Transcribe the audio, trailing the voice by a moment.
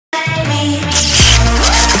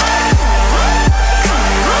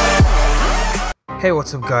Hey,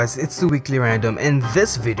 what's up guys, it's the Weekly Random. In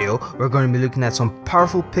this video, we're going to be looking at some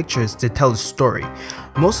powerful pictures to tell a story.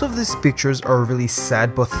 Most of these pictures are really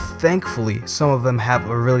sad, but thankfully, some of them have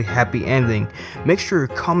a really happy ending. Make sure you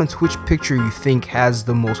comment which picture you think has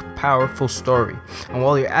the most powerful story. And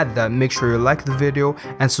while you're at that, make sure you like the video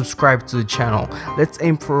and subscribe to the channel. Let's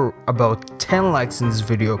aim for about 10 likes in this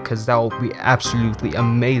video because that will be absolutely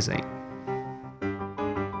amazing.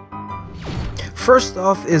 First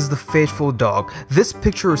off is the faithful dog. This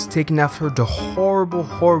picture was taken after the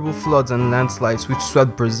horrible floods and landslides which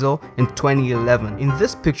swept Brazil in 2011. In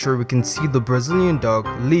this picture we can see the Brazilian dog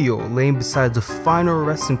Leo laying beside the final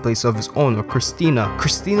resting place of his owner Christina.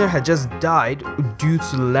 Christina had just died due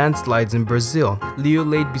to the landslides in Brazil. Leo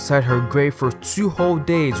laid beside her grave for 2 whole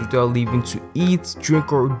days without leaving to eat,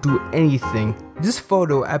 drink or do anything. This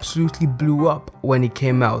photo absolutely blew up when it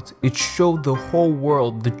came out. It showed the whole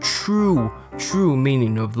world the true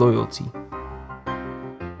meaning of loyalty.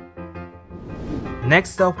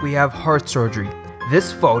 Next up we have heart surgery.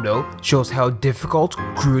 This photo shows how difficult,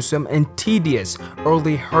 gruesome and tedious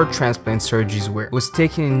early heart transplant surgeries were. It was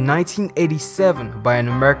taken in 1987 by an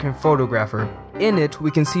American photographer. In it, we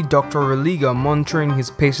can see Dr. Religa monitoring his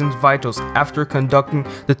patient's vitals after conducting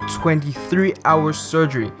the 23-hour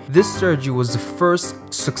surgery. This surgery was the first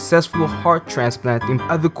successful heart transplant.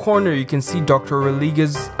 At the corner, you can see Dr.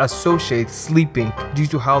 Religa's associate sleeping due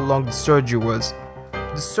to how long the surgery was.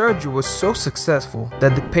 The surgery was so successful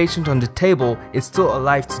that the patient on the table is still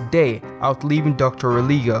alive today, outliving Dr.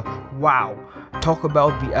 Religa. Wow, talk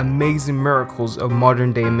about the amazing miracles of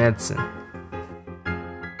modern day medicine.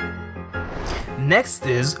 Next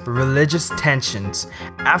is religious tensions.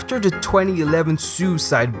 After the 2011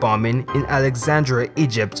 suicide bombing in Alexandria,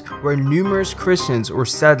 Egypt, where numerous Christians were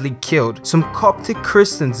sadly killed, some Coptic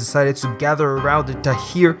Christians decided to gather around the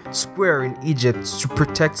Tahrir Square in Egypt to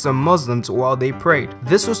protect some Muslims while they prayed.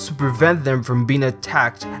 This was to prevent them from being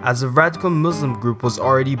attacked, as a radical Muslim group was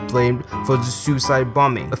already blamed for the suicide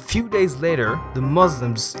bombing. A few days later, the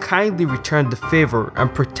Muslims kindly returned the favor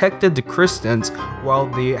and protected the Christians while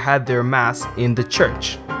they had their mass in the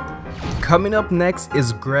church. Coming up next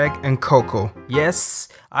is Greg and Coco. Yes,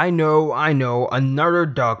 I know, another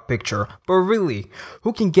dog picture, but really,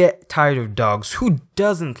 who can get tired of dogs? Who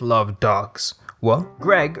doesn't love dogs? Well,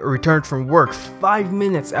 Greg returned from work 5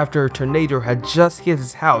 minutes after a tornado had just hit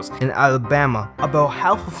his house in Alabama. About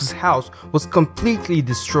half of his house was completely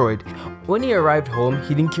destroyed. When he arrived home,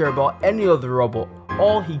 he didn't care about any of the rubble.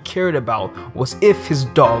 All he cared about was if his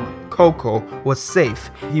dog, Coco, was safe.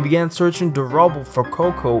 He began searching the rubble for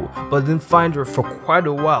Coco, but didn't find her for quite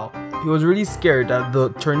a while. He was really scared that the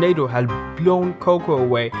tornado had blown Coco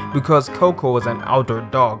away because Coco was an outdoor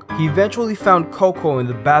dog. He eventually found Coco in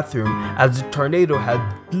the bathroom as the tornado had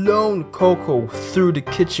blown Coco through the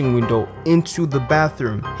kitchen window into the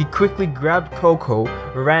bathroom. He quickly grabbed Coco,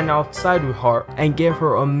 ran outside with her, and gave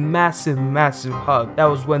her a massive hug. That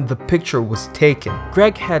was when the picture was taken.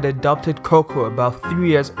 Greg had adopted Coco about 3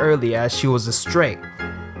 years earlier as she was a stray.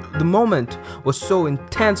 The moment was so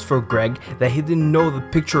intense for Greg that he didn't know the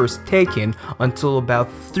picture was taken until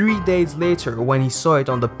about 3 days later when he saw it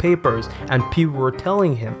on the papers and people were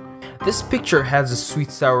telling him. This picture has a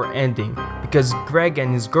sweet sour ending because Greg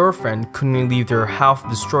and his girlfriend couldn't leave their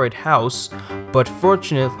half-destroyed house, but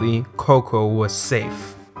fortunately Coco was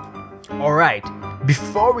safe. Alright,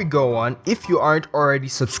 before we go on, if you aren't already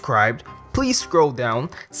subscribed, please scroll down,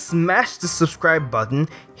 smash the subscribe button,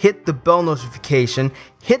 hit the bell notification,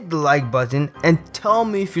 hit the like button, and tell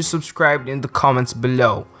me if you're subscribed in the comments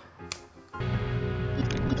below.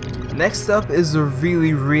 Next up is a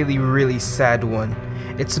really sad one.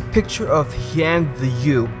 It's a picture of Hhaing the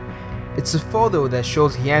Yu. It's a photo that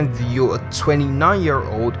shows Hhaing the Yu, a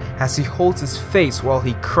 29-year-old, as he holds his face while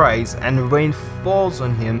he cries and rain falls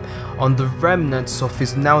on him on the remnants of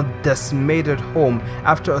his now decimated home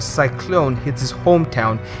after a cyclone hit his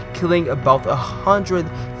hometown, killing about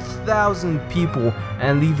 100,000 people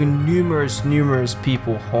and leaving numerous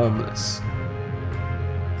people homeless.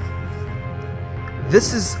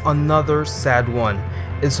 This is another sad one.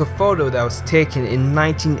 It's a photo that was taken in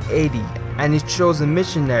 1980 and it shows a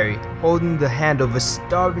missionary holding the hand of a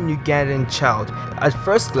starving Ugandan child. At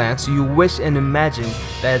first glance, you wish and imagine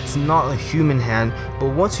that it's not a human hand, but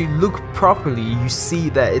once you look properly, you see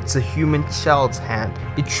that it's a human child's hand.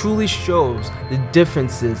 It truly shows the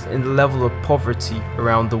differences in the level of poverty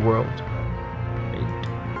around the world.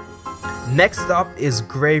 Next up is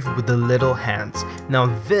Grave with the Little Hands. Now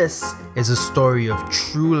this is a story of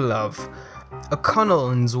true love. A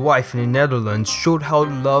colonel and his wife in the Netherlands showed how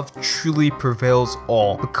love truly prevails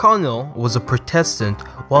all. The colonel was a Protestant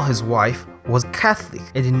while his wife was Catholic.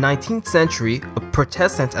 In the 19th century, a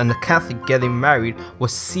Protestant and a Catholic getting married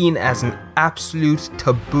was seen as an absolute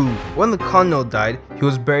taboo. When the colonel died, he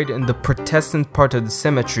was buried in the Protestant part of the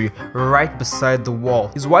cemetery right beside the wall.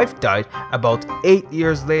 His wife died about 8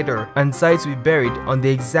 years later and decided to be buried on the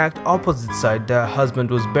exact opposite side that her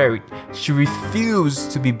husband was buried. She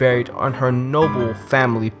refused to be buried on her noble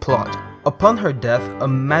family plot. Upon her death, a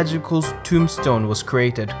magical tombstone was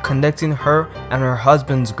created, connecting her and her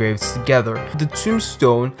husband's graves together. The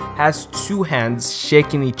tombstone has two hands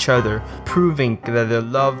shaking each other, proving that their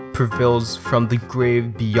love prevails from the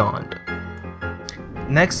grave beyond.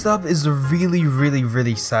 Next up is a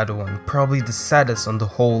really sad one, probably the saddest on the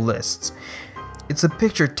whole list. It's a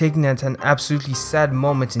picture taken at an absolutely sad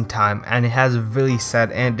moment in time, and it has a really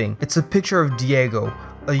sad ending. It's a picture of Diego,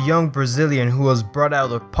 a young Brazilian who was brought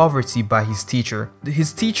out of poverty by his teacher.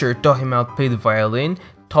 His teacher taught him how to play the violin,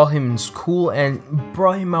 taught him in school, and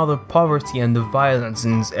brought him out of poverty and the violence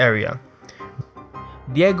in his area.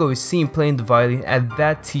 Diego is seen playing the violin at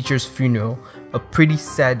that teacher's funeral, a pretty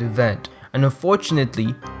sad event. And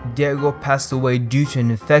unfortunately, Diego passed away due to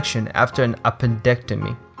an infection after an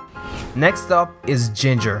appendectomy. Next up is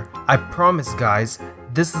Ginger. I promise guys,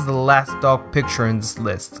 this is the last dog picture in this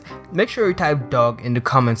list. Make sure you type dog in the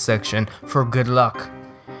comment section for good luck.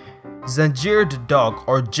 Hhaing the Dog,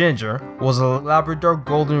 or Ginger, was a Labrador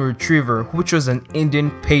Golden Retriever which was an Indian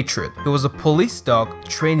patriot. He was a police dog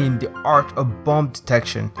trained in the art of bomb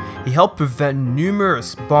detection. He helped prevent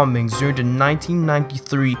numerous bombings during the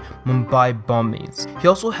 1993 Mumbai bombings. He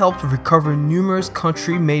also helped recover numerous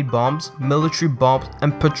country-made bombs, military bombs,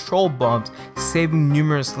 and patrol bombs, saving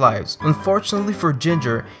numerous lives. Unfortunately for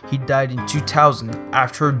Ginger, he died in 2000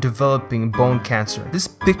 after developing bone cancer. This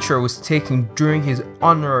picture was taken during his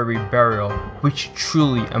honorary burial, which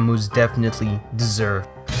truly and most definitely deserved.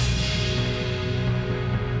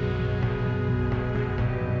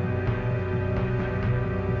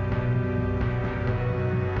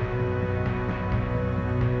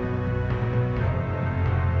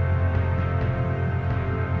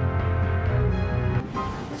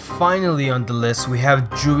 Finally on the list we have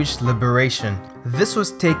Jewish liberation. This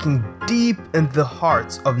was taken deep in the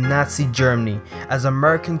hearts of Nazi Germany as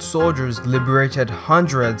American soldiers liberated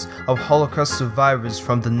hundreds of Holocaust survivors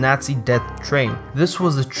from the Nazi death train. This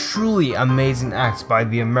was a truly amazing act by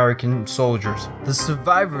the American soldiers. The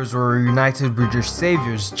survivors were reunited with their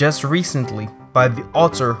saviors just recently by the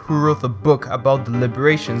author who wrote a book about the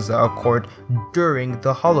liberations that occurred during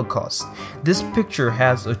the Holocaust. This picture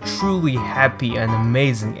has a truly happy and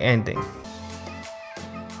amazing ending.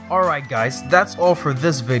 Alright guys, that's all for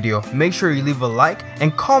this video. Make sure you leave a like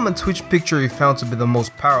and comment which picture you found to be the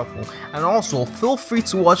most powerful, and also feel free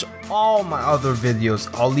to watch all my other videos.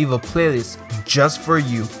 I'll leave a playlist just for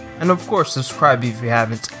you, and of course subscribe if you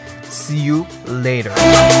haven't. See you later.